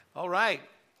All right.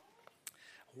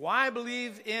 Why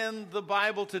believe in the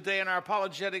Bible today in our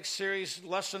apologetics series,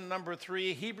 lesson number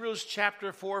 3, Hebrews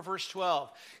chapter 4, verse 12.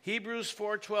 Hebrews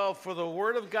 4:12, for the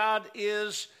word of God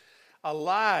is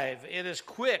alive. It is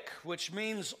quick, which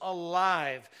means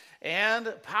alive,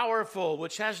 and powerful,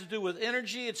 which has to do with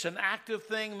energy. It's an active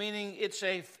thing, meaning it's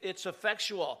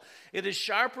effectual. It is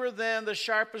sharper than the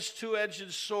sharpest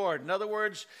two-edged sword. In other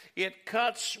words, it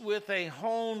cuts with a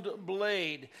honed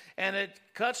blade, and it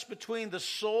cuts between the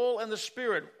soul and the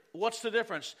spirit. What's the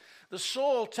difference? The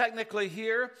soul, technically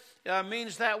here,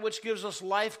 means that which gives us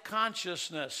life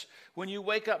consciousness. When you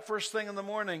wake up first thing in the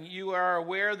morning, you are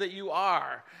aware that you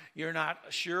are. You're not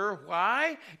sure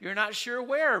why. You're not sure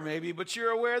where, maybe, but you're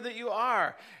aware that you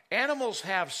are. Animals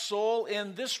have soul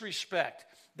in this respect.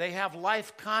 They have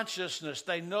life consciousness.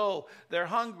 They know they're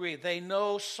hungry. They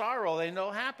know sorrow. They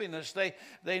know happiness.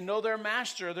 They know their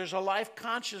master. There's a life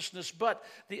consciousness. But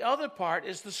the other part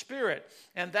is the spirit.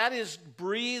 And that is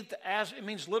breathed as, it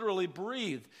means literally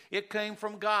breathed. It came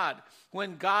from God.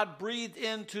 When God breathed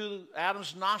into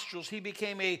Adam's nostrils, he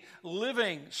became a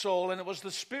living soul. And it was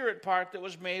the spirit part that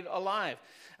was made alive.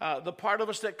 The part of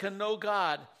us that can know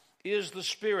God is the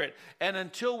spirit. And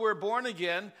until we're born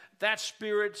again, that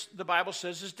spirit, the Bible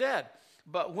says, is dead.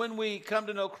 But when we come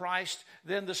to know Christ,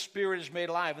 then the spirit is made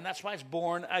alive. And that's why it's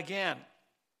born again.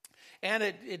 And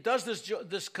it does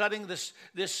this cutting,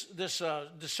 this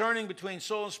discerning between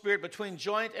soul and spirit, between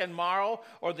joint and marrow,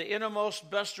 or the innermost,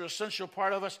 best, or essential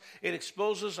part of us. It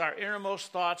exposes our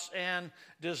innermost thoughts and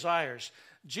desires.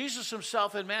 Jesus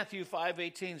himself in Matthew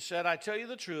 5:18 said, I tell you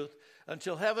the truth,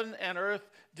 until heaven and earth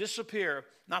disappear,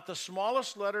 not the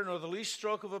smallest letter nor the least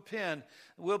stroke of a pen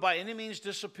will by any means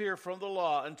disappear from the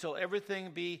law until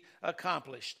everything be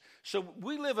accomplished. So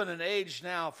we live in an age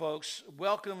now, folks.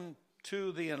 Welcome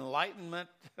to the enlightenment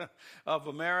of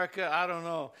America. I don't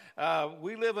know.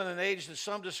 We live in an age that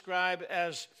some describe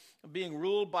as being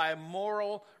ruled by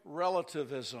moral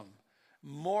relativism.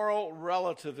 Moral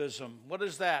relativism. What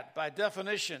is that? By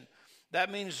definition,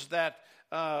 that means that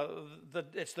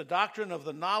it's the doctrine of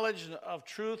the knowledge of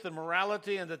truth and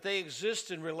morality, and that they exist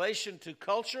in relation to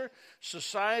culture,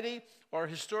 society, or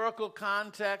historical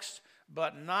context,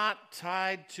 but not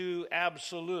tied to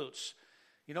absolutes.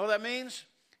 You know what that means?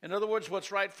 In other words,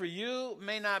 what's right for you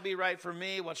may not be right for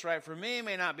me. What's right for me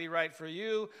may not be right for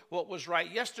you. What was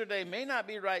right yesterday may not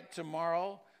be right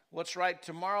tomorrow. What's right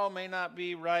tomorrow may not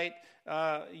be right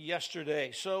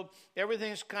yesterday. So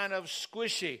everything's kind of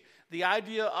squishy. The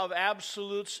idea of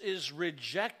absolutes is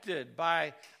rejected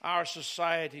by our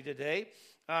society today,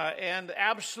 and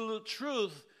absolute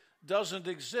truth doesn't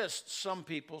exist, some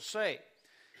people say.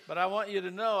 But I want you to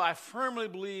know I firmly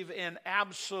believe in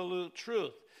absolute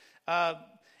truth.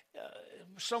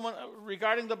 Someone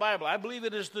regarding the Bible, I believe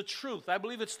it is the truth. I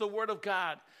believe it's the Word of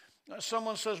God.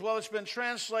 Someone says, well, it's been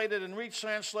translated and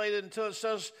retranslated until it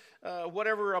says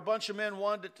whatever a bunch of men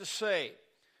wanted it to say.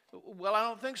 Well, I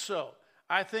don't think so.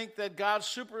 I think that God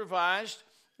supervised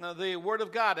the Word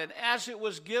of God. And as it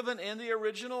was given in the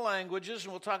original languages,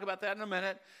 and we'll talk about that in a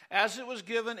minute, as it was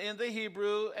given in the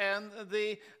Hebrew and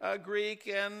the Greek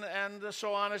and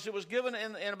so on, as it was given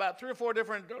in about 3 or 4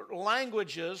 different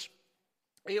languages,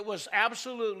 it was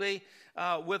absolutely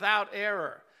without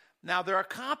error. Now, there are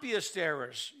copyist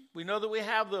errors. We know that we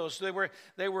have those.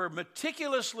 They were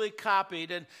meticulously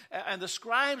copied, and the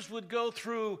scribes would go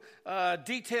through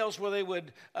details where they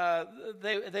would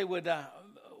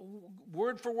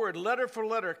word for word, letter for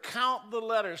letter, count the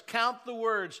letters, count the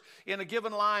words in a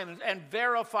given line, and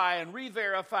verify and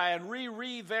re-verify and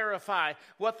re-verify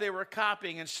what they were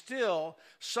copying. And still,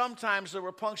 sometimes there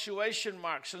were punctuation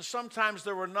marks, and sometimes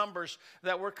there were numbers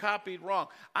that were copied wrong.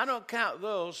 I don't count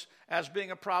those as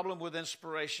being a problem with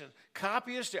inspiration.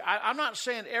 Copyists, I'm not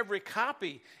saying every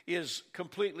copy is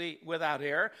completely without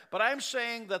error, but I'm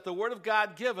saying that the Word of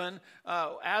God given,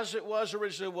 as it was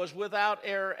originally, was without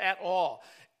error at all.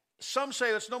 Some say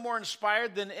it's no more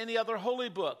inspired than any other holy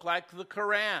book, like the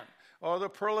Quran, or the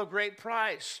Pearl of Great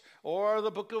Price, or the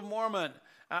Book of Mormon.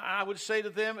 I would say to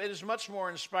them, it is much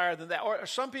more inspired than that. Or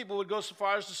some people would go so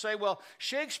far as to say, well,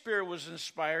 Shakespeare was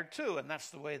inspired too. And that's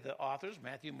the way the authors,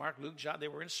 Matthew, Mark, Luke, John, they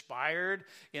were inspired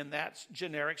in that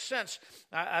generic sense.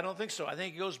 I don't think so. I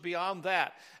think it goes beyond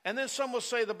that. And then some will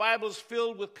say the Bible is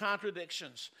filled with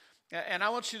contradictions. And I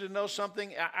want you to know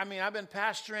something. I mean, I've been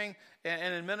pastoring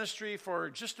and in ministry for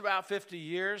just about 50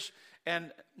 years,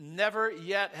 and never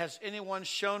yet has anyone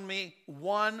shown me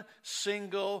one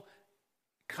single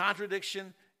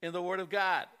contradiction in the Word of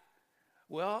God.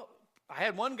 Well, I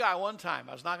had one guy one time.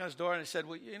 I was knocking on his door, and he said,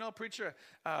 well, you know, preacher,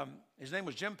 his name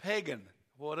was Jim Pagan.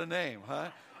 What a name,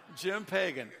 huh? Jim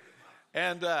Pagan.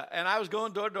 And I was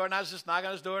going door to door, and I was just knocking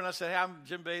on his door, and I said, "Hey, I'm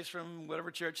Jim Bass from whatever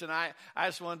church, and I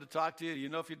just wanted to talk to you. You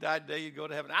know, if you died today, you'd go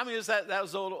to heaven." I mean, that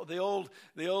was the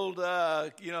old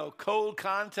cold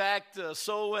contact,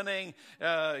 soul winning,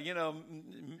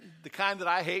 the kind that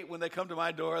I hate when they come to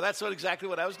my door. That's exactly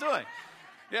what I was doing.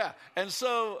 Yeah, and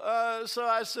so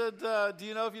I said, "Do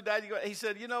you know if you died?" He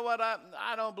said, "You know what?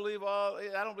 I don't believe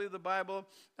the Bible."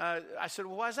 I said,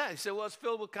 "Well, why is that?" He said, "Well, it's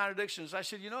filled with contradictions." I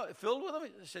said, "You know, filled with them?"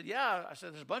 He said, "Yeah." I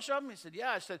said, "There's a bunch of them." He said,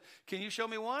 "Yeah." I said, "Can you show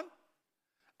me one?"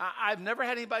 I've never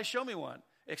had anybody show me one,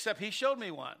 except he showed me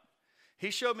one.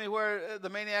 He showed me where the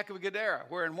maniac of Gadara,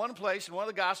 where in one place, in one of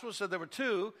the Gospels, said there were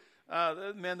two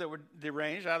men that were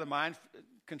deranged, out of their mind,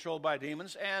 controlled by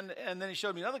demons, and then he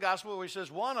showed me another Gospel where he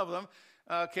says one of them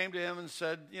came to him and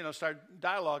said, started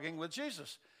dialoguing with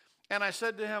Jesus. And I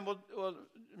said to him, well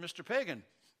Mr. Pagan,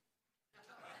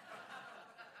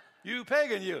 you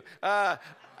pagan, you.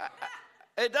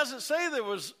 It doesn't say there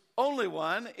was only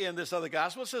one in this other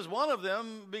gospel. It says one of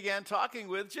them began talking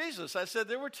with Jesus. I said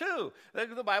there were two.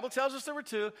 The Bible tells us there were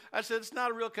two. I said it's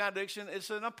not a real contradiction. It's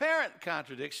an apparent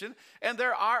contradiction. And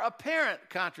there are apparent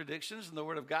contradictions in the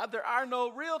Word of God. There are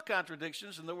no real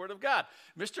contradictions in the Word of God.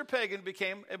 Mr. Pagan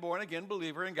became a born-again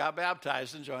believer and got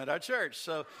baptized and joined our church.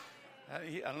 So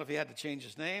I don't know if he had to change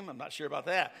his name. I'm not sure about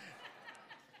that.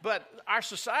 But our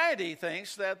society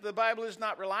thinks that the Bible is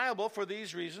not reliable for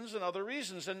these reasons and other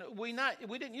reasons. And we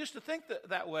didn't used to think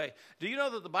that way. Do you know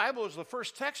that the Bible is the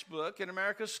first textbook in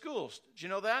America's schools? Did you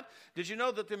know that? Did you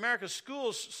know that the America's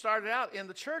schools started out in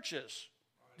the churches?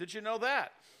 Did you know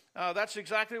that? That's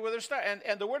exactly where they started.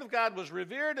 And the Word of God was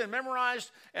revered and memorized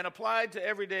and applied to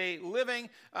everyday living.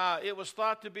 It was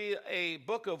thought to be a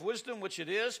book of wisdom, which it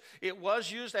is. It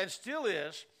was used and still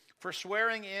is for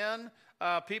swearing in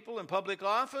people in public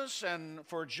office and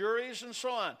for juries and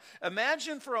so on.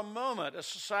 Imagine for a moment a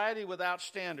society without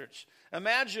standards.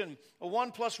 Imagine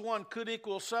 1 + 1 could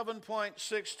equal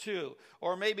 7.62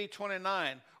 or maybe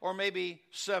 29 or maybe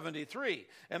 73.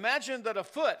 Imagine that a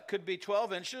foot could be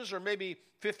 12 inches or maybe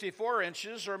 54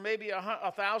 inches or maybe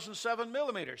 1,007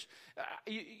 millimeters.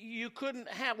 You couldn't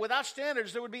have, without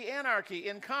standards, there would be anarchy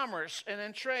in commerce and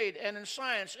in trade and in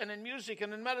science and in music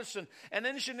and in medicine and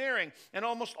engineering, and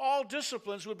almost all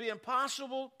disciplines would be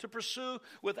impossible to pursue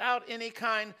without any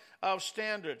kind of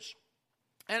standards.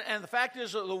 And the fact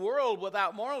is that the world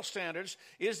without moral standards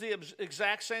is the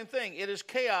exact same thing. It is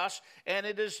chaos and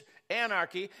it is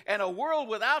anarchy. And a world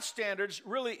without standards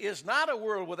really is not a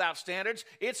world without standards.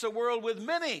 It's a world with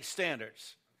many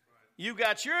standards. You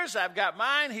got yours, I've got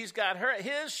mine, he's got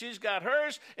his, she's got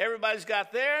hers, everybody's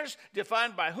got theirs,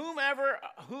 defined by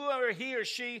whoever he or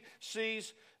she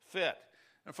sees fit.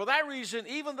 And for that reason,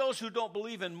 even those who don't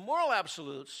believe in moral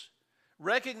absolutes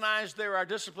recognize there are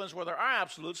disciplines where there are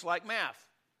absolutes, like math.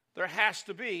 There has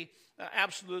to be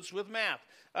absolutes with math.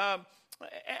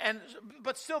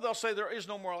 But still they'll say there is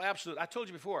no moral absolute. I told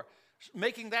you before,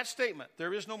 making that statement,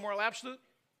 there is no moral absolute,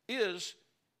 is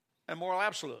a moral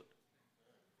absolute.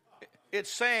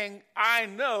 It's saying, I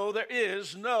know there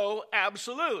is no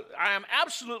absolute. I am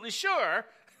absolutely sure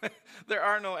there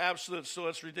are no absolutes, so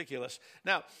it's ridiculous.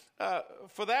 Now,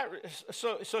 for that,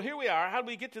 so here we are. How do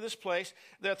we get to this place?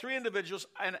 There are three individuals,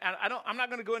 and I'm not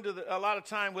going to go into a lot of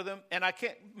time with them, and I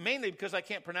can't, mainly because I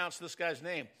can't pronounce this guy's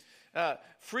name.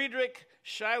 Friedrich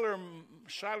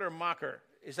Schleiermacher.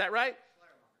 Is that right?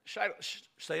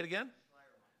 Say it again.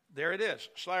 There it is,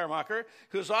 Schleiermacher,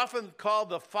 who's often called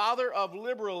the father of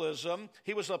liberalism.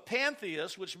 He was a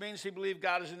pantheist, which means he believed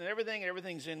God is in everything,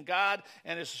 everything's in God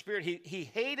and his spirit. He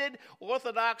hated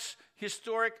Orthodox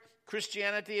historic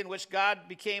Christianity, in which God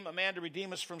became a man to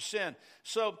redeem us from sin.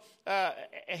 So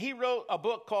he wrote a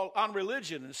book called On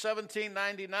Religion in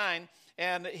 1799,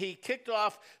 and he kicked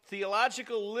off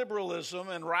theological liberalism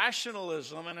and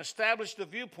rationalism and established a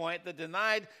viewpoint that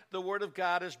denied the Word of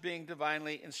God as being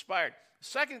divinely inspired. The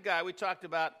second guy we talked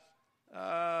about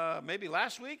maybe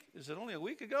last week, is it only a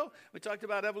week ago? We talked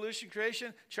about evolution,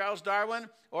 creation. Charles Darwin,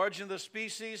 Origin of the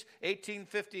Species,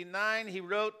 1859. He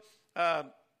wrote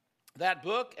that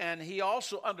book, and he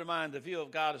also undermined the view of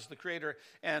God as the creator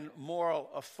and moral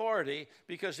authority,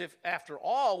 because if, after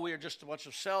all, we are just a bunch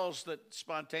of cells that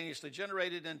spontaneously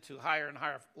generated into higher and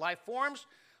higher life forms,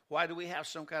 why do we have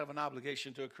some kind of an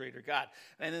obligation to a creator God?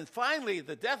 And then finally,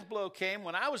 the death blow came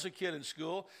when I was a kid in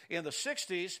school in the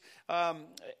 60s,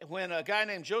 when a guy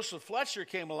named Joseph Fletcher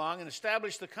came along and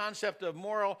established the concept of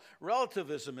moral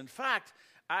relativism. In fact,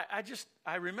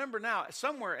 I remember now,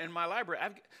 somewhere in my library,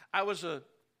 I was a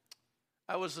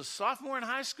sophomore in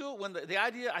high school when the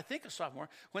idea, I think a sophomore,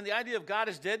 when the idea of God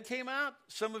is dead came out.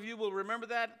 Some of you will remember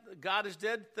that God is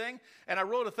dead thing. And I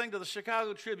wrote a thing to the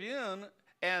Chicago Tribune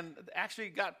and actually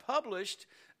got published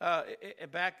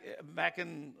back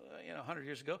in 100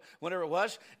 years ago, whenever it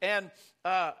was, and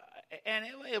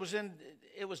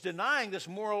it was denying this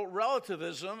moral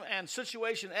relativism and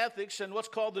situation ethics and what's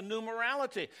called the new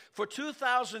morality. For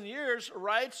 2,000 years,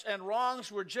 rights and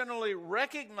wrongs were generally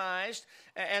recognized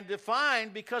and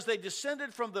defined because they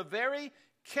descended from the very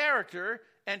character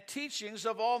and teachings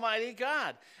of Almighty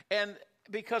God. And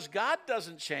because God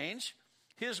doesn't change,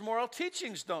 his moral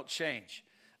teachings don't change.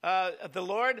 The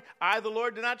Lord,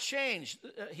 do not change.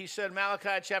 He said,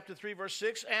 Malachi chapter 3, verse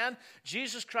 6, and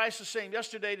Jesus Christ the same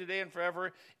yesterday, today, and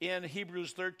forever in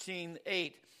Hebrews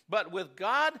 13:8. But with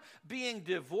God being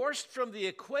divorced from the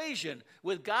equation,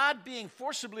 with God being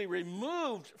forcibly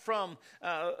removed from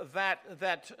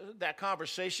that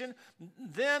conversation,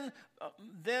 then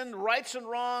rights and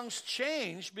wrongs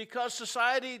change because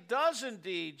society does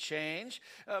indeed change.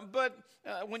 But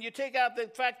when you take out the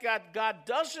fact that God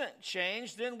doesn't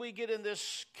change, then we get in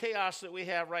this chaos that we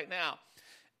have right now.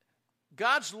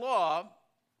 God's law,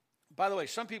 by the way,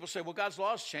 some people say, well, God's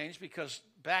law has changed because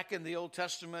back in the Old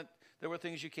Testament, there were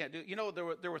things you can't do. You know,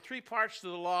 there were three parts to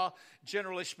the law,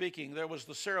 generally speaking. There was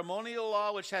the ceremonial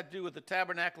law, which had to do with the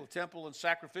tabernacle, temple, and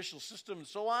sacrificial system, and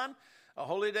so on.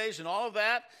 Holy days and all of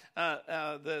that,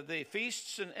 the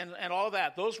feasts and all of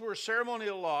that. Those were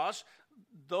ceremonial laws.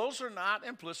 Those are not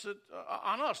implicit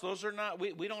on us. Those are not,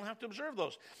 we don't have to observe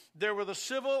those. There were the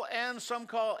civil and some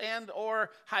call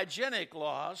or hygienic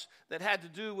laws that had to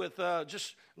do with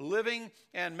just living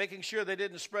and making sure they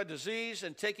didn't spread disease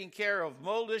and taking care of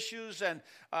mold issues and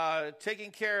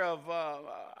taking care of,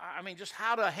 just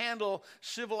how to handle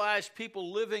civilized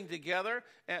people living together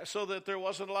so that there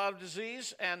wasn't a lot of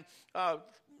disease and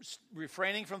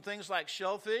refraining from things like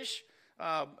shellfish.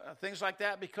 Things like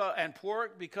that, and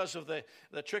pork because of the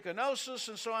trichinosis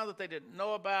and so on that they didn't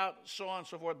know about, so on and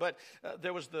so forth. But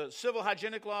there was the civil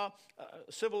hygienic law,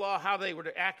 civil law, how they were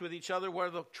to act with each other,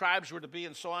 where the tribes were to be,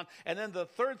 and so on. And then the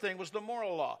third thing was the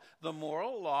moral law. The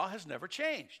moral law has never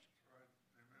changed.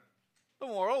 The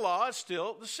moral law is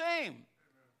still the same.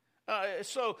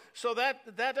 So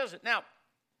that doesn't. Now,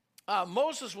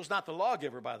 Moses was not the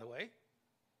lawgiver, by the way.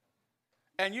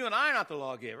 And you and I are not the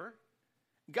lawgiver.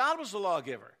 God was the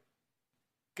lawgiver.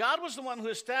 God was the one who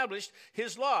established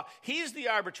his law. He's the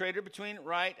arbitrator between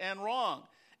right and wrong.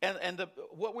 And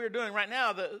what we're doing right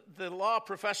now, the law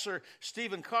professor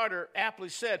Stephen Carter aptly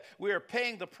said, we are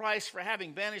paying the price for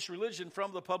having banished religion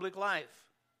from the public life.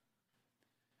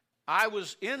 I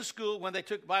was in school when they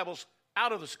took Bibles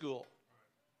out of the school.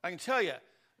 I can tell you,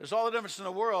 there's all the difference in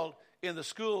the world in the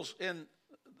schools in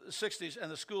the 60s and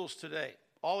the schools today.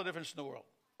 All the difference in the world,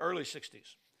 early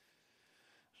 60s.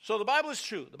 So the Bible is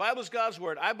true. The Bible is God's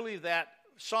word. I believe that.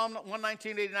 Psalm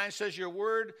 119:89 says, your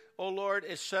word, O Lord,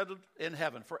 is settled in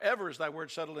heaven. Forever is thy word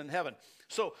settled in heaven.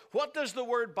 So what does the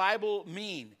word Bible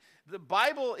mean? The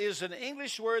Bible is an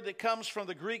English word that comes from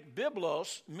the Greek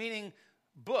biblos, meaning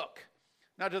book.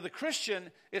 Now to the Christian,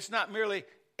 it's not merely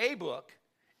a book.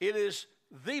 It is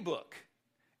the book.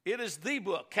 It is the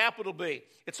book, capital B.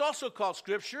 It's also called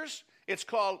scriptures. It's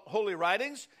called holy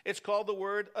writings. It's called the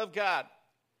word of God.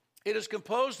 It is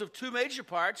composed of two major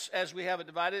parts, as we have it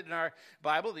divided in our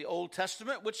Bible, the Old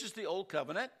Testament, which is the Old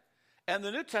Covenant, and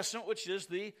the New Testament, which is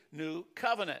the New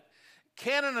Covenant.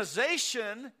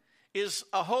 Canonization is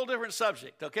a whole different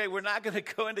subject, okay? We're not going to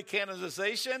go into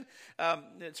canonization.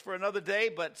 It's for another day,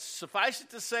 but suffice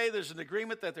it to say there's an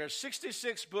agreement that there are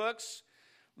 66 books.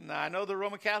 Now, I know the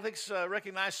Roman Catholics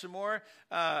recognize some more,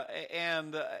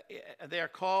 and they are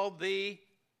called the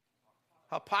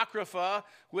Apocrypha,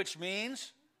 which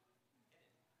means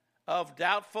of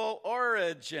doubtful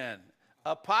origin.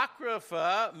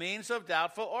 Apocrypha means of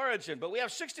doubtful origin. But we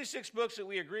have 66 books that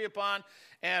we agree upon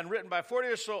and written by 40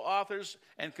 or so authors.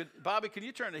 And Bobby, can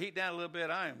you turn the heat down a little bit?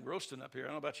 I am roasting up here. I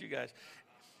don't know about you guys.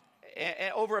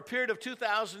 And over a period of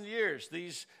 2,000 years,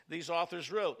 these authors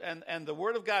wrote. And the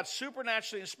Word of God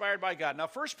supernaturally inspired by God. Now,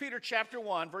 1 Peter chapter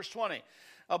 1, verse 20.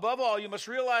 Above all, you must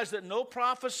realize that no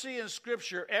prophecy in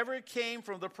Scripture ever came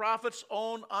from the prophet's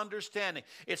own understanding.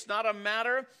 It's not a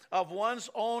matter of one's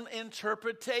own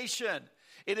interpretation.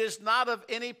 It is not of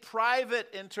any private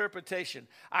interpretation.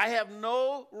 I have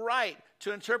no right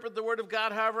to interpret the Word of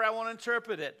God however I want to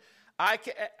interpret it. I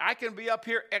can be up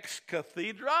here ex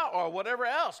cathedra or whatever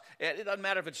else. It doesn't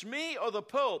matter if it's me or the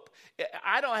Pope.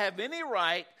 I don't have any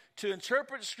right to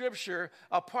interpret Scripture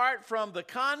apart from the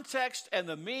context and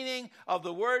the meaning of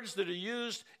the words that are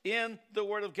used in the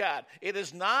Word of God. It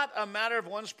is not a matter of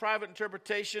one's private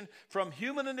interpretation from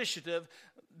human initiative.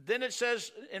 Then it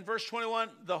says in verse 21,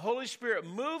 the Holy Spirit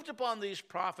moved upon these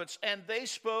prophets and they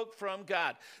spoke from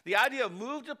God. The idea of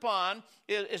moved upon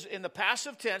is in the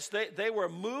passive tense. They were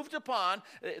moved upon.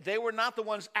 They were not the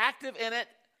ones active in it,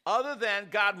 other than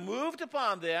God moved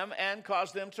upon them and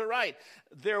caused them to write.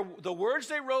 The words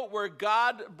they wrote were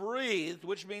God-breathed,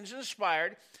 which means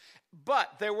inspired,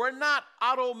 but they were not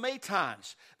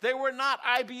automatons. They were not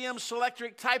IBM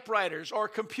Selectric typewriters, or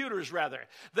computers, rather.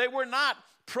 They were not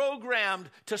programmed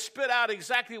to spit out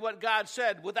exactly what God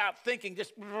said without thinking,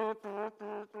 just,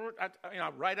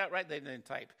 write out, right? They didn't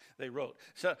type, they wrote.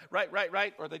 So, right,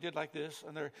 or they did like this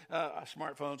on their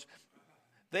smartphones.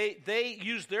 They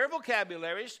used their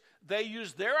vocabularies, they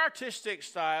used their artistic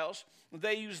styles,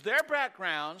 they used their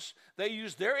backgrounds, they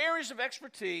used their areas of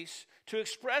expertise to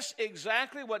express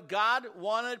exactly what God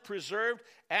wanted preserved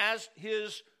as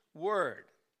His Word.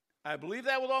 I believe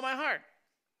that with all my heart.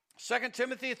 2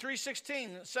 Timothy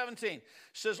 3:16, 17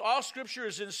 says, all Scripture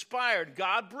is inspired,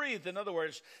 God-breathed, in other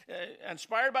words,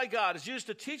 inspired by God, is used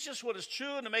to teach us what is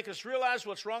true and to make us realize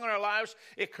what's wrong in our lives.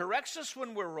 It corrects us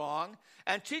when we're wrong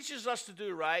and teaches us to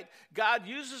do right. God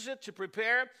uses it to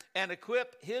prepare and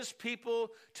equip His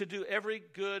people to do every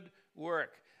good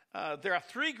work. There are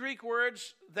 3 Greek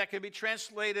words that can be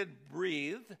translated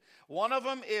breathed. One of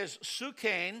them is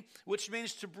sukein, which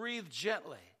means to breathe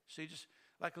gently. So you just,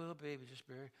 like a little baby, just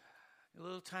breathe. A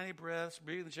little tiny breaths,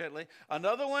 breathing gently.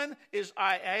 Another one is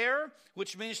iair,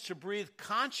 which means to breathe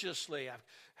consciously. I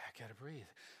got to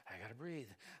breathe.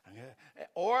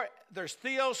 Or there's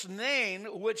theos nein,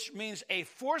 which means a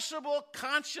forcible,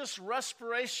 conscious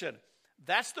respiration.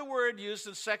 That's the word used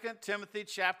in 2 Timothy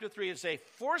chapter 3. It's a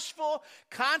forceful,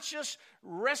 conscious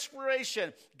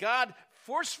respiration. God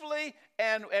forcefully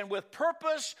and with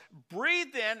purpose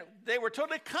breathed in. They were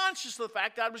totally conscious of the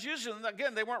fact God was using them.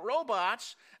 Again, they weren't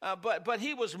robots, but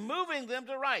He was moving them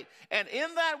to write. And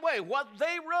in that way, what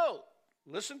they wrote,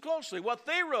 listen closely, what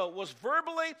they wrote was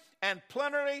verbally and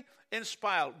plenarily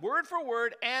inspired, word for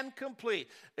word and complete.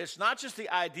 It's not just the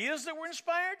ideas that were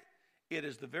inspired, it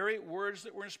is the very words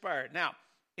that were inspired. Now,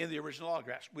 in the original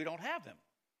autographs, we don't have them.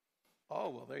 Oh,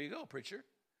 well, there you go, preacher.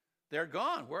 They're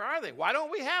gone. Where are they? Why don't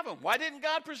we have them? Why didn't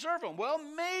God preserve them? Well,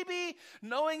 maybe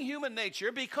knowing human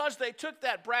nature, because they took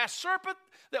that brass serpent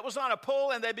that was on a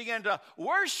pole and they began to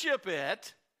worship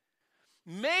it,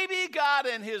 maybe God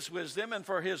in His wisdom and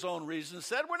for His own reasons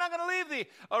said, we're not going to leave the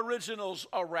originals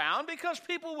around because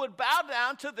people would bow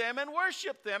down to them and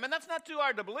worship them. And that's not too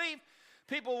hard to believe.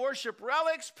 People worship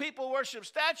relics, people worship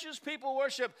statues, people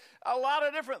worship a lot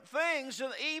of different things,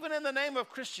 even in the name of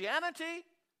Christianity.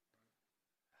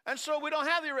 And so we don't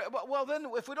have then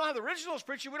if we don't have the originals,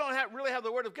 preacher, we don't really have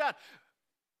the Word of God.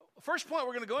 First point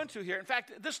we're going to go into here. In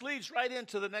fact, this leads right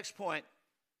into the next point.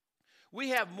 We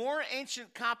have more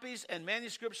ancient copies and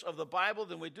manuscripts of the Bible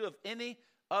than we do of any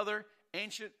other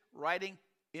ancient writing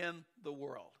in the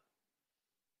world.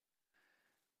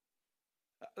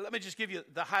 Let me just give you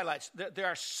the highlights. There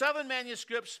are 7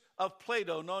 manuscripts of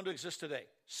Plato known to exist today.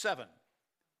 7.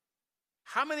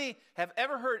 How many have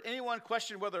ever heard anyone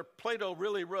question whether Plato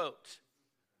really wrote?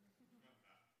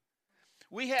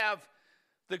 We have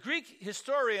the Greek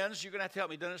historians, you're going to have to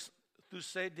help me, Dennis,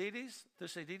 Thucydides.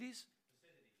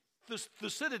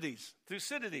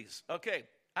 Okay,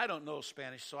 I don't know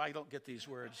Spanish, so I don't get these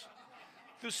words.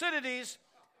 Thucydides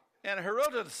and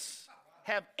Herodotus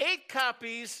have 8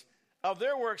 copies of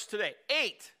their works today.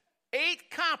 8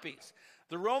 copies.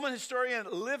 The Roman historian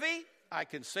Livy, I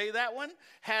can say that one,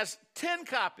 has 10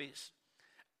 copies.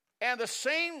 And the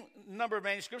same number of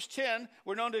manuscripts, 10,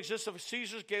 were known to exist of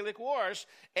Caesar's Gallic Wars.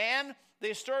 And the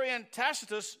historian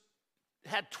Tacitus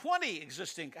has 20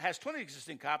 existing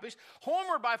copies.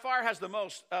 Homer by far has the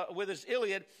most, with his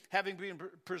Iliad having been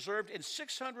preserved in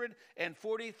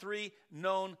 643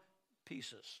 known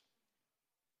pieces.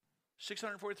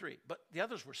 643. But the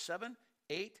others were 7,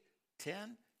 8,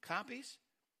 10 copies.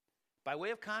 By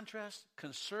way of contrast,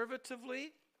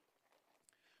 conservatively,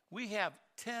 we have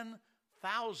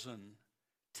 10,000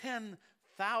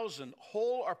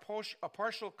 whole or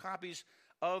partial copies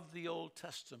of the Old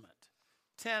Testament.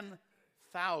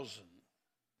 10,000.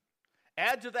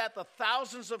 Add to that the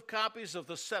thousands of copies of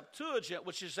the Septuagint,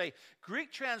 which is a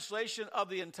Greek translation of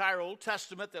the entire Old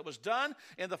Testament that was done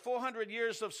in the 400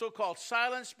 years of so-called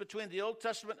silence between the Old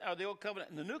Testament, or the Old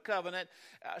Covenant, and the New Covenant,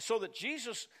 so that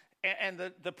Jesus and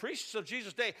the priests of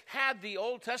Jesus' day had the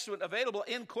Old Testament available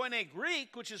in Koine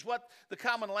Greek, which is what the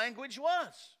common language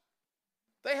was.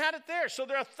 They had it there. So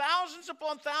there are thousands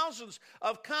upon thousands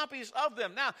of copies of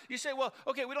them. Now, you say, well,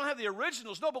 okay, we don't have the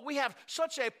originals. No, but we have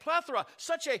such a plethora,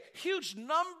 such a huge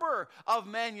number of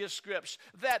manuscripts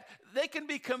that they can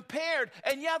be compared.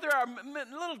 And yeah, there are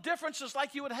little differences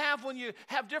like you would have when you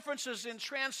have differences in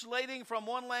translating from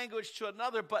one language to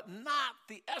another, but not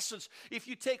the essence. If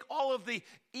you take all of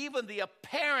even the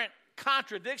apparent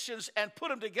contradictions and put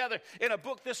them together in a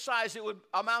book this size, it would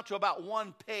amount to about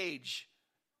one page.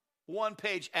 One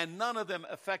page, and none of them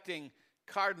affecting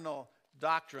cardinal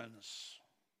doctrines.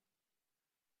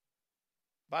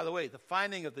 By the way, the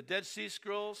finding of the Dead Sea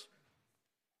Scrolls,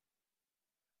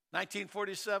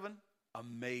 1947,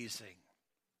 amazing.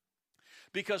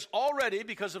 Because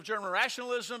of German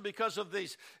rationalism, because of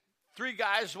these three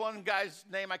guys, one guy's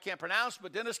name I can't pronounce,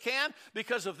 but Dennis can.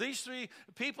 Because of these three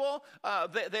people,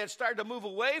 they had started to move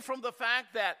away from the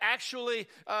fact that actually,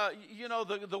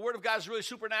 the Word of God is really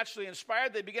supernaturally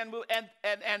inspired. They began to move,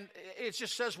 and it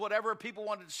just says whatever people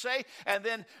wanted to say. And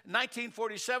then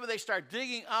 1947, they start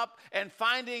digging up and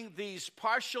finding these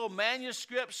partial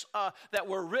manuscripts that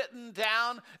were written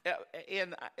down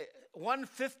in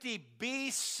 150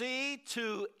 BC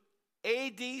to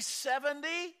AD 70.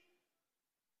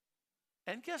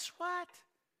 And guess what?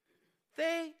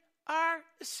 They are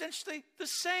essentially the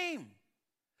same.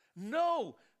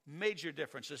 No major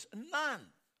differences, none.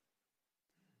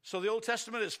 So the Old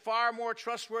Testament is far more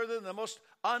trustworthy than the most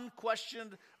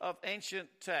unquestioned of ancient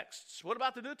texts. What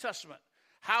about the New Testament?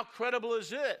 How credible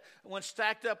is it when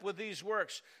stacked up with these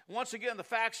works? Once again, the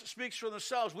facts speaks for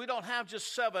themselves. We don't have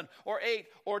just 7 or 8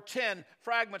 or 10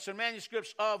 fragments and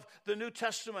manuscripts of the New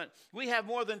Testament. We have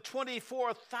more than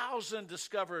 24,000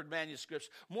 discovered manuscripts.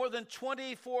 More than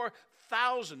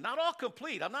 24,000. Not all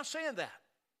complete. I'm not saying that.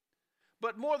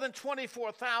 But more than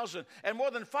 24,000. And more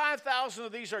than 5,000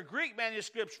 of these are Greek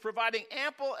manuscripts, providing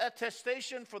ample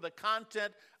attestation for the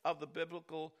content of the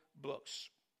biblical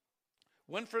books.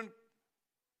 Winfried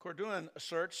Corduan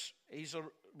asserts, he's a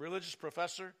religious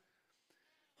professor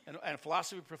and a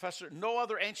philosophy professor, no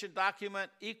other ancient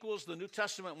document equals the New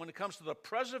Testament when it comes to the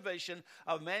preservation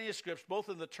of manuscripts, both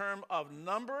in the term of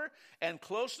number and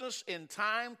closeness in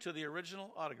time to the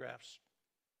original autographs.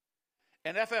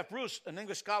 And F.F. Bruce, an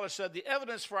English scholar, said, the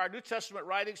evidence for our New Testament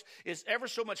writings is ever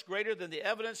so much greater than the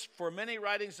evidence for many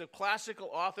writings of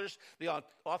classical authors, the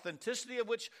authenticity of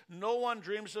which no one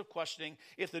dreams of questioning.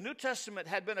 If the New Testament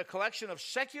had been a collection of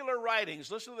secular writings,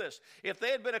 listen to this, if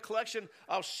they had been a collection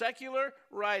of secular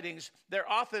writings,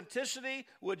 their authenticity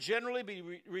would generally be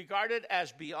regarded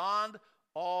as beyond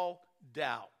all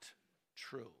doubt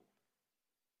true.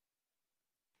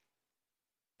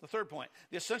 The third point,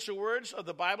 the essential words of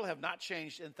the Bible have not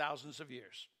changed in thousands of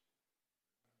years.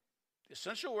 The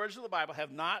essential words of the Bible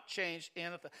have not changed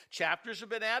chapters have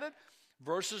been added,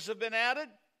 verses have been added,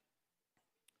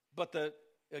 but the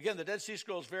Dead Sea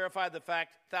Scrolls verify the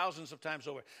fact thousands of times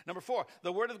over. Number 4,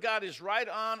 the Word of God is right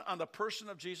on the person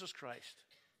of Jesus Christ.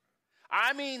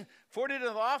 I mean, 40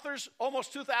 different authors,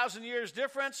 almost 2,000 years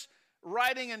difference,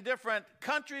 writing in different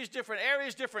countries, different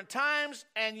areas, different times,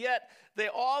 and yet they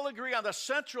all agree on the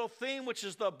central theme, which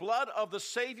is the blood of the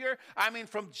Savior. I mean,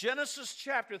 from Genesis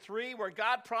chapter 3, where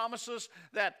God promises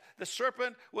that the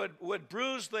serpent would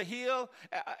bruise the heel,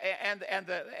 and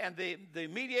the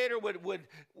mediator would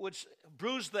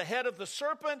bruise the head of the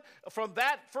serpent. From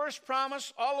that first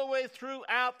promise all the way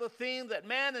throughout the theme that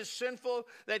man is sinful,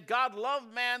 that God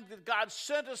loved man, that God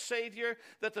sent a Savior,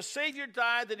 that the Savior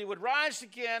died, that he would rise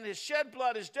again, his shed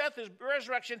blood, his death, his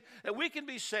resurrection, that we can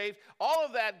be saved. All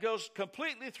of that goes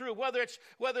completely through, whether it's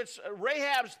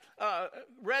Rahab's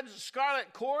red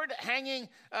scarlet cord hanging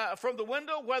from the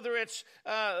window, whether it's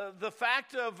the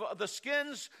fact of the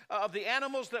skins of the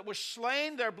animals that were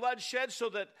slain, their blood shed so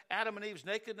that Adam and Eve's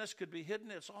nakedness could be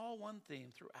hidden. It's all one theme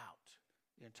throughout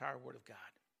the entire Word of God.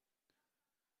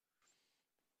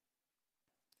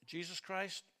 Jesus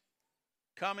Christ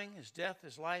coming, his death,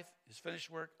 his life, his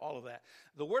finished work, all of that.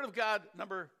 The Word of God,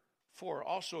 number 4,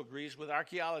 also agrees with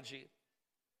archaeology.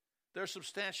 There's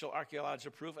substantial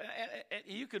archaeological proof, and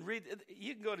you can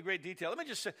go into great detail. Let me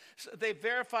just say, they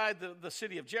verified the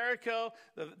city of Jericho,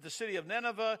 the city of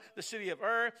Nineveh, the city of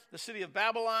Ur, the city of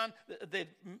Babylon.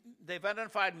 They've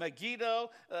identified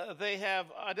Megiddo. They have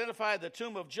identified the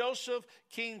tomb of Joseph,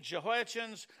 King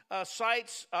Jehoiachin's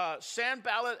sites,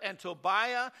 Sanballat and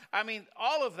Tobiah. I mean,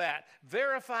 all of that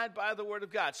verified by the Word of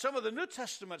God. Some of the New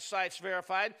Testament sites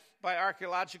verified by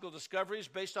archaeological discoveries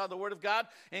based on the Word of God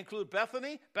include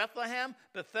Bethany, Bethlehem,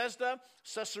 Bethesda,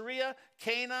 Caesarea,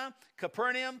 Cana,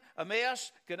 Capernaum,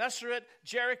 Emmaus, Gennesaret,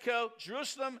 Jericho,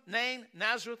 Jerusalem, Nain,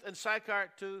 Nazareth, and Sychar,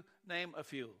 to name a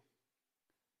few.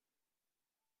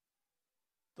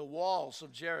 the walls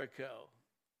of Jericho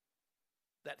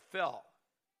that fell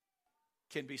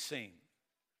can be seen.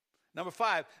 Number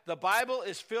 5, the Bible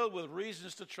is filled with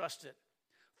reasons to trust it.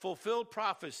 Fulfilled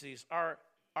prophecies are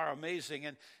amazing.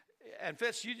 And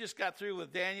Fitz, you just got through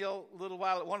with Daniel a little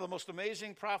while. One of the most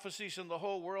amazing prophecies in the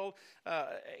whole world,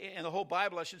 in the whole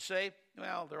Bible, I should say.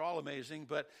 Well, they're all amazing,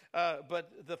 but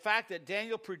the fact that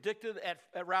Daniel predicted at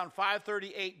around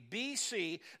 538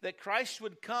 B.C. that Christ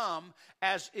would come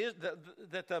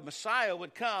that the Messiah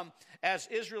would come as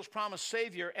Israel's promised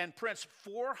Savior and Prince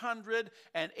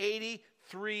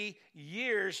 483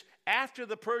 years after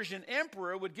the Persian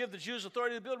emperor would give the Jews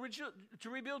authority to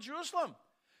rebuild Jerusalem.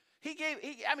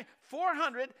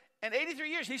 483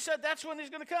 years. He said that's when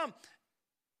he's going to come.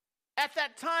 At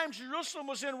that time, Jerusalem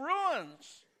was in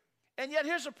ruins. And yet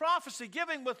here's a prophecy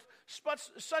given with such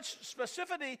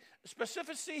specificity.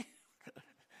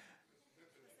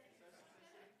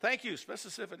 Thank you,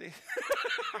 specificity.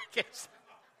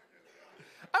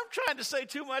 I'm trying to say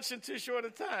too much in too short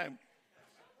a time.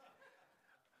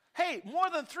 Hey, more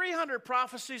than 300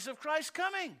 prophecies of Christ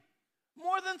coming.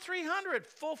 More than 300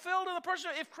 fulfilled in the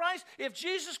person. If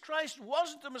Jesus Christ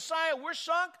wasn't the Messiah, we're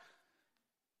sunk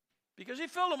because he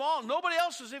filled them all. Nobody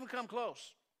else has even come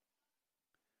close.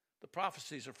 The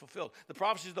prophecies are fulfilled. The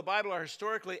prophecies of the Bible are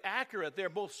historically accurate. They're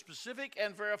both specific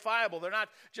and verifiable. They're not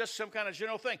just some kind of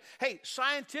general thing. Hey,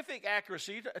 scientific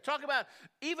accuracy. Talk about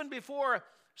even before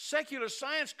secular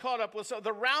science caught up with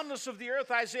the roundness of the earth,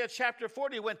 Isaiah chapter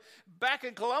 40, when back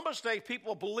in Columbus Day,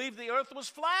 people believed the earth was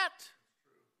flat.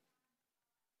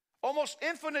 Almost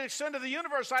infinite extent of the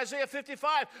universe, Isaiah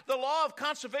 55. The law of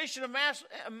conservation of mass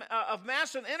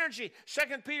and energy,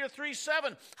 2 Peter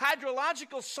 3:7.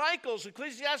 Hydrological cycles,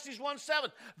 Ecclesiastes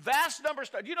 1:7. Vast number of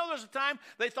stars. Do you know there's a time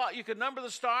they thought you could number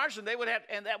the stars and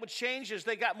that would change as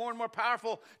they got more and more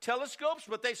powerful telescopes,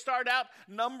 but they started out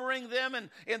numbering them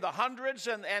in the hundreds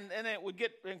and it would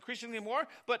get increasingly more.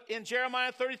 But in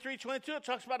Jeremiah 33:22, it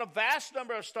talks about a vast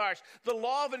number of stars. The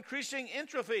law of increasing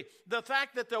entropy, the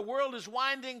fact that the world is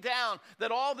winding down,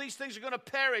 that all these things are going to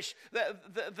perish.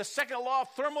 The second law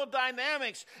of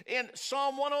thermodynamics in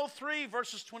Psalm 103,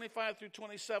 verses 25 through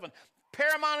 27.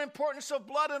 Paramount importance of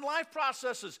blood and life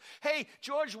processes. Hey,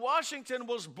 George Washington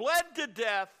was bled to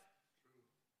death,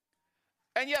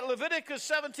 and yet Leviticus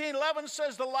 17:11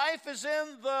 says the life is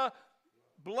in the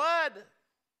blood.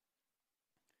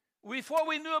 Before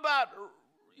we knew about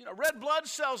red blood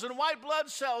cells and white blood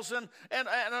cells and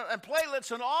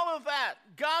platelets and all of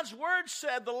that, God's word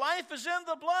said the life is in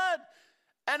the blood,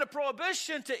 and a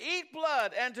prohibition to eat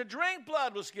blood and to drink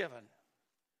blood was given.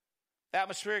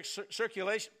 Atmospheric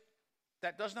circulation,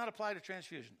 that does not apply to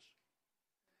transfusions.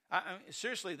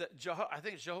 Seriously, I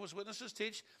think Jehovah's Witnesses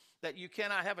teach that you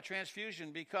cannot have a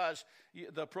transfusion because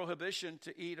the prohibition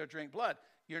to eat or drink blood.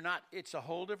 It's a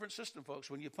whole different system, folks.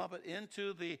 When you pump it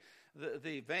into the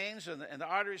veins and the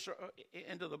arteries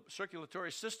into the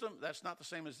circulatory system, that's not the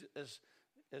same as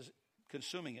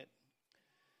consuming it.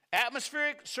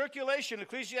 Atmospheric circulation,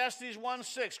 Ecclesiastes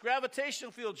 1:6.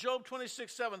 Gravitational field, Job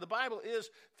 26:7. The Bible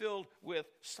is filled with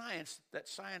science that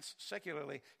science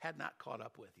secularly had not caught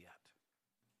up with yet.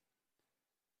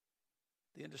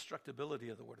 The indestructibility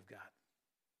of the Word of God.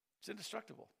 It's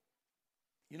indestructible.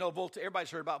 Voltaire,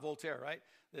 everybody's heard about Voltaire, right?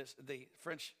 The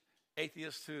French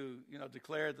atheist who,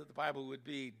 declared that the Bible would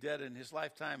be dead in his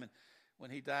lifetime. And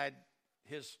when he died,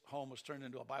 his home was turned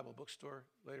into a Bible bookstore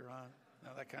later on.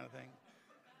 That kind of thing.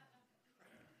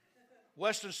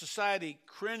 Western society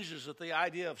cringes at the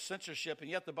idea of censorship, and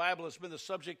yet the Bible has been the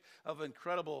subject of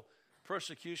incredible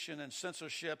persecution and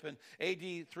censorship. In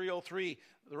AD 303,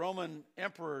 the Roman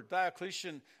Emperor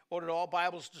Diocletian ordered all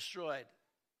Bibles destroyed.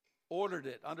 Ordered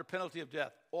it under penalty of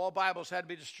death. All Bibles had to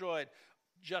be destroyed.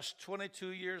 Just 22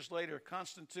 years later,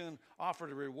 Constantine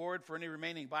offered a reward for any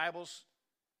remaining Bibles.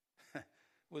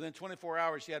 Within 24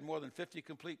 hours, he had more than 50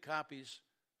 complete copies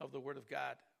of the Word of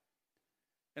God.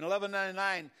 In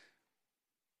 1199,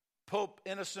 Pope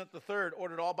Innocent III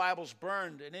ordered all Bibles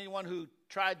burned, and anyone who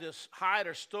tried to hide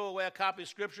or stow away a copy of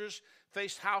Scriptures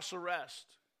faced house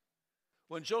arrest.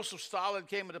 When Joseph Stalin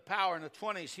came into power in the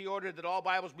 1920s, he ordered that all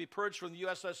Bibles be purged from the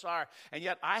USSR. And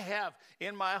yet I have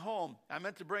in my home, I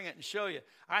meant to bring it and show you,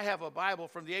 I have a Bible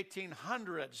from the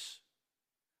 1800s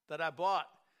that I bought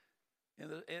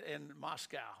in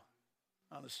Moscow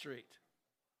on the street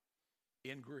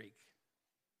in Greek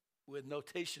with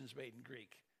notations made in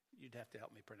Greek. You'd have to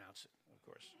help me pronounce it, of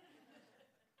course.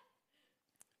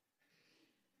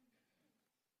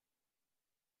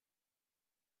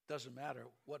 Doesn't matter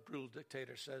what brutal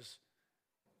dictator says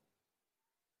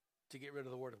to get rid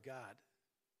of the Word of God.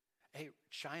 Hey,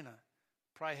 China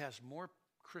probably has more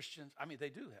Christians. I mean, they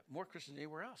do have more Christians than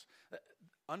anywhere else.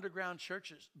 Underground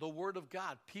churches, the Word of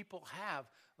God. People have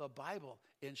the Bible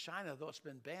in China, though it's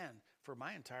been banned for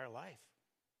my entire life.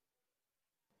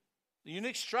 The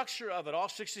unique structure of it, all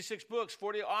 66 books,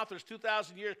 40 authors,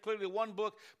 2,000 years, clearly one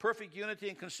book, perfect unity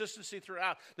and consistency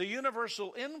throughout. The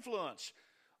universal influence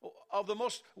of the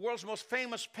world's most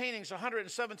famous paintings,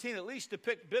 117 at least,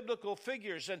 depict biblical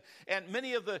figures. And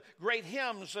many of the great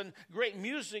hymns and great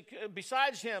music,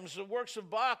 besides hymns, the works of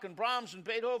Bach and Brahms and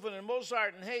Beethoven and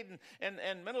Mozart and Haydn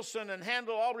and Mendelssohn and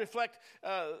Handel all reflect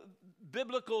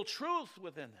biblical truth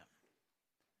within them.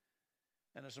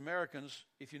 And as Americans,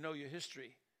 if you know your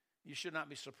history, you should not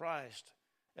be surprised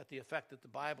at the effect that the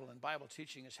Bible and Bible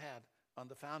teaching has had on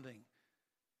the founding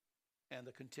and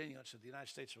the continuance of the United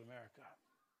States of America.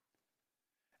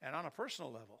 And on a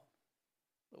personal level,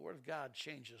 the Word of God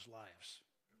changes lives.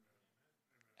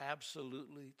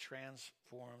 Absolutely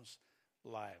transforms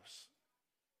lives.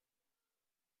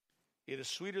 It is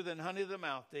sweeter than honey to the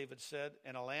mouth, David said,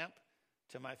 and a lamp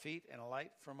to my feet and a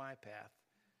light for my path.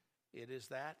 It is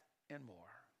that and more.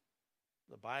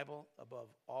 The Bible, above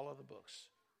all other books,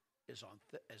 is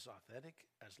as authentic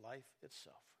as life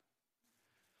itself.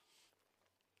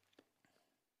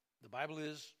 The Bible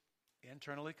is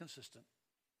internally consistent,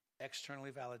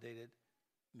 externally validated,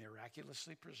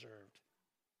 miraculously preserved,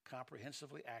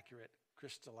 comprehensively accurate,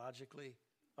 Christologically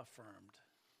affirmed.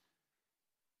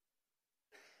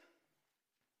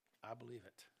 I believe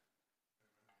it.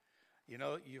 You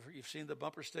know, you've seen the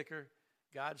bumper sticker,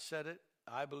 God said it,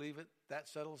 I believe it, that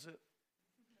settles it.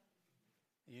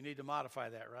 You need to modify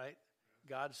that, right?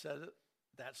 God said it,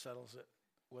 that settles it,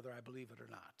 whether I believe it or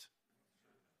not.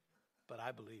 But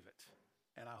I believe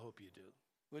it, and I hope you do.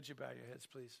 Would you bow your heads,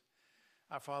 please?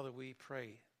 Our Father, we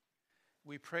pray.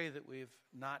 We pray that we've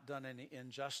not done any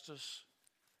injustice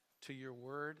to your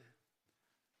word,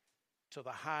 to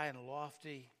the high and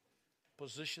lofty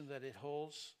position that it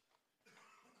holds,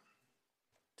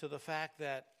 to the fact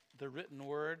that the written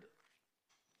word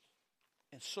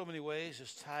in so many ways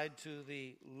is tied to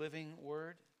the living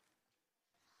word.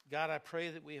 God, I pray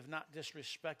that we have not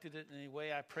disrespected it in any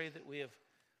way. I pray that we have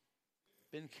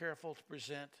been careful to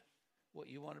present what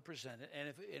you want to present it. And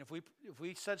if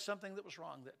we said something that was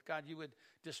wrong, that God, you would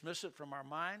dismiss it from our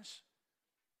minds.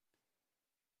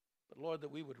 But Lord,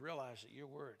 that we would realize that your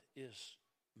word is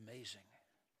amazing.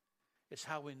 It's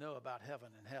how we know about heaven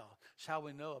and hell. It's how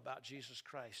we know about Jesus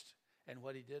Christ and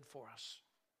what he did for us.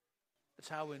 It's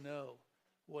how we know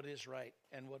what is right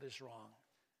and what is wrong.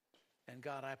 And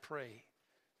God, I pray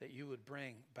that you would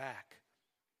bring back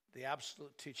the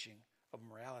absolute teaching of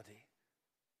morality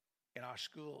in our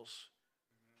schools,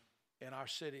 in our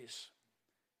cities,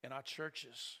 in our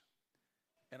churches,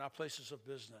 in our places of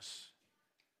business.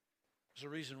 There's a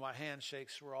reason why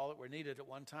handshakes were all that were needed at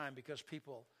one time, because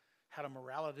people had a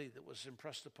morality that was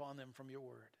impressed upon them from your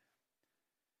word.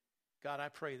 God, I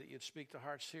pray that you'd speak to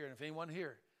hearts here. And if anyone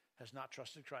here has not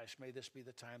trusted Christ, may this be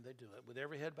the time they do it. With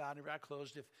every head bowed and every eye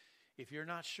closed, if you're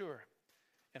not sure,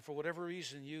 and for whatever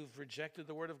reason you've rejected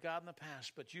the word of God in the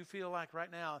past, but you feel like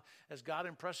right now, as God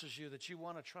impresses you, that you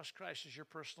want to trust Christ as your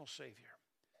personal Savior,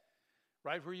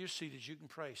 right where you're seated, you can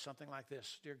pray something like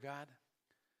this. Dear God,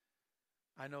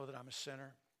 I know that I'm a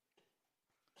sinner.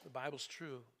 The Bible's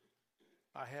true.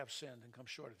 I have sinned and come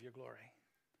short of your glory.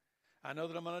 I know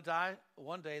that I'm going to die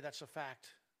one day. That's a fact.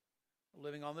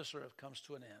 Living on this earth comes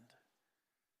to an end.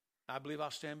 I believe I'll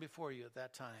stand before you at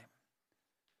that time.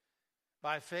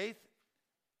 By faith,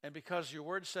 and because your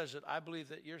word says it, I believe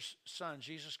that your Son,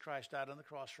 Jesus Christ, died on the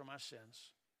cross for my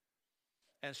sins.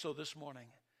 And so this morning,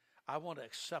 I want to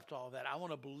accept all that. I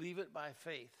want to believe it by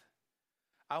faith.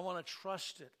 I want to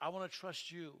trust it. I want to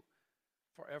trust you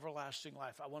for everlasting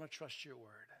life. I want to trust your word.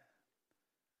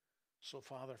 So,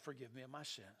 Father, forgive me of my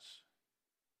sins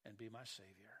and be my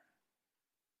Savior.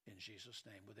 In Jesus'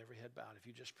 name, with every head bowed, if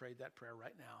you just prayed that prayer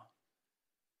right now,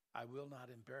 I will not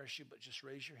embarrass you, but just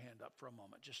raise your hand up for a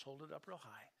moment. Just hold it up real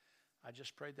high. I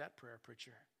just prayed that prayer,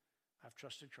 preacher. I've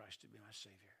trusted Christ to be my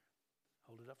Savior.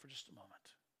 Hold it up for just a moment.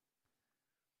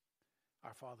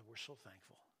 Our Father, we're so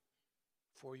thankful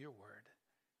for your word,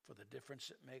 for the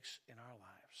difference it makes in our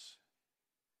lives.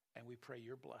 And we pray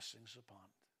your blessings upon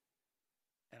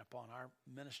it and upon our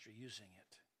ministry using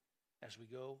it as we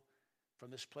go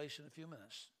from this place in a few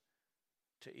minutes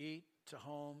to eat, to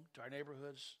home, to our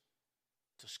neighborhoods,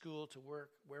 to school, to work,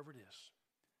 wherever it is,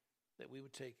 that we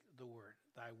would take the word.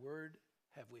 Thy word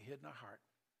have we hid in our heart,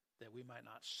 that we might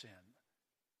not sin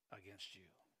against you.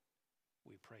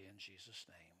 We pray in Jesus'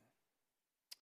 name.